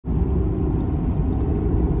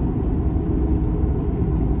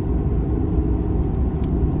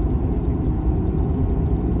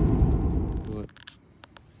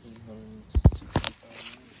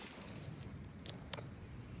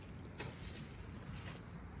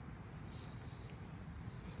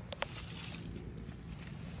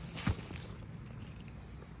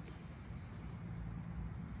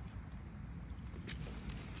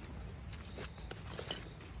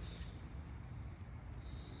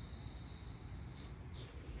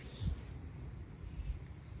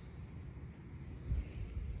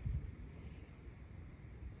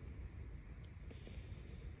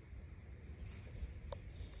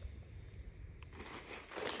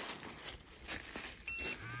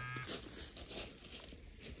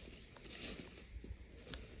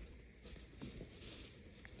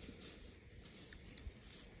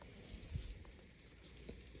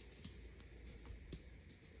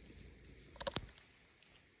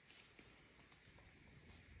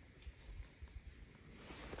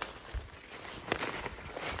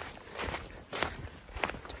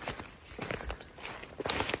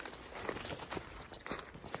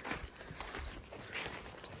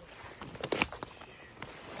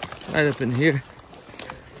Right up in here.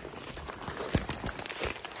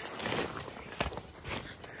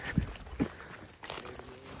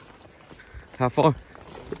 How far?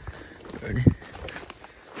 30.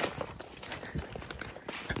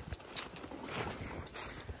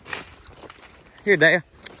 Here, Dale.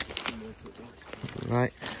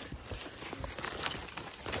 Right.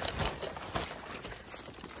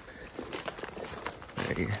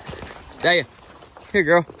 There you go. Dale. Here,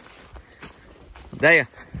 girl. Dale.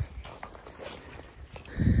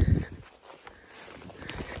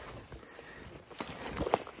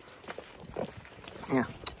 Yeah.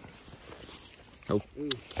 Oh.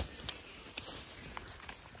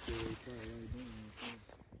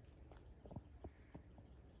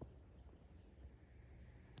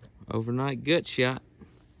 Overnight gut shot.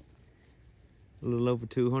 A little over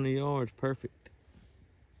 200 yards, perfect.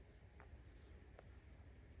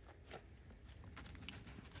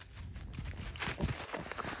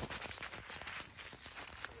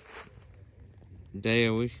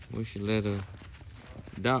 Dale, we should let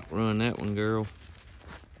Doc run that one, girl.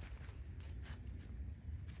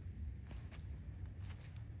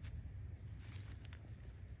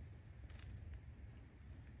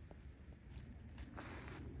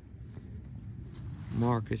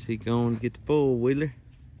 Marcus, he going to get the four-wheeler.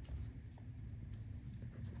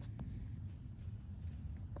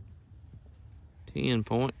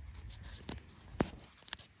 Point.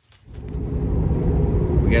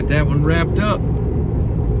 We got that one wrapped up.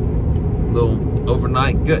 Little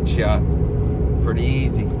overnight gut shot. Pretty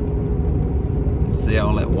easy. You see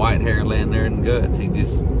all that white hair laying there in the guts. He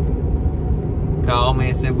just called me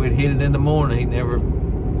and said we'd hit it in the morning. He never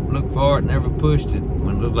looked for it, never pushed it.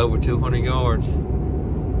 Went a little over 200 yards.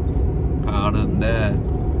 Piled up and died.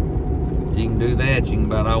 If you can do that, you can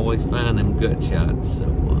about always find them gut shots. So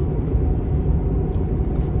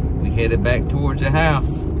we headed back towards the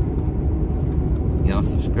house. Y'all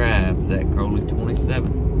subscribe, Zach Crowley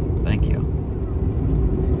 27. Thank y'all.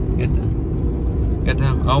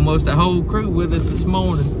 Got almost a whole crew with us this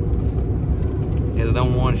morning. Headed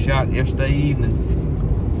on one shot yesterday evening.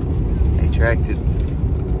 They tracked it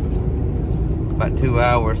about 2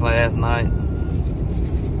 hours last night.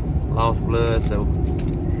 Lost blood, so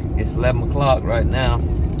it's 11 o'clock right now.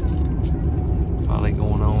 Probably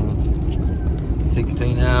going on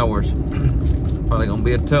 16 hours. Probably gonna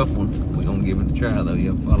be a tough one. We're gonna give it a try though.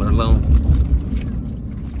 You'll follow along.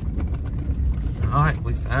 All right,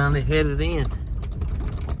 we finally headed in.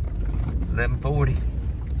 11:40.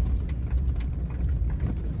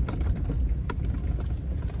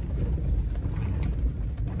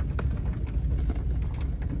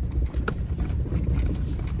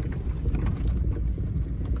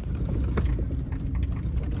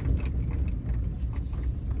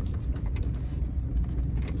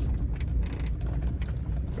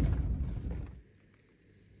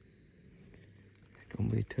 Gonna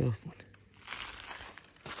be a tough one.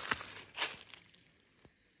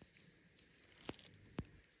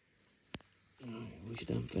 We should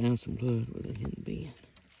have found some blood where they hadn't been.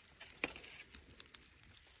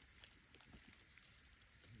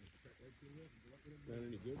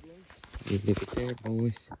 Good look at there,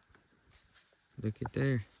 boys. Look at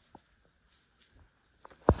there.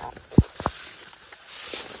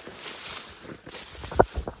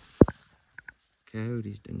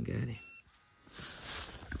 Coyotes done got him.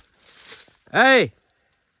 Hey!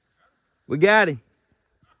 We got him.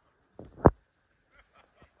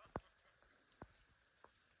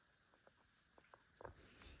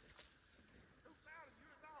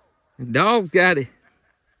 The dog's got it.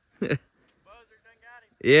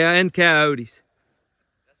 Yeah, and coyotes.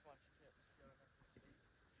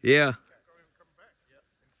 Yeah.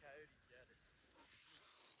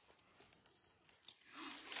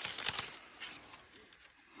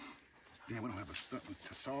 Yeah, we don't have a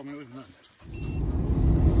sawmill or nothing.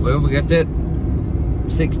 Well, we got that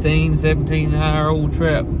 16, 17-hour-old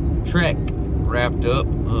track wrapped up.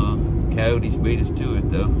 Coyotes beat us to it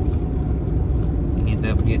though. He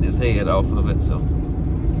ended up getting his head off of it, so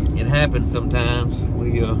it happens sometimes.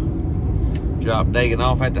 We dropped Dagan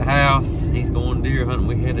off at the house. He's going deer hunting.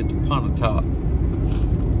 We headed to Pontotoc.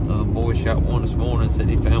 Boy shot one this morning, said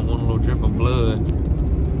he found one little drip of blood.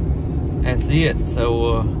 That's it.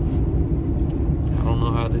 So I don't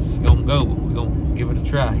know how this is gonna go, but we're gonna give it a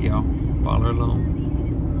try, y'all. Follow along.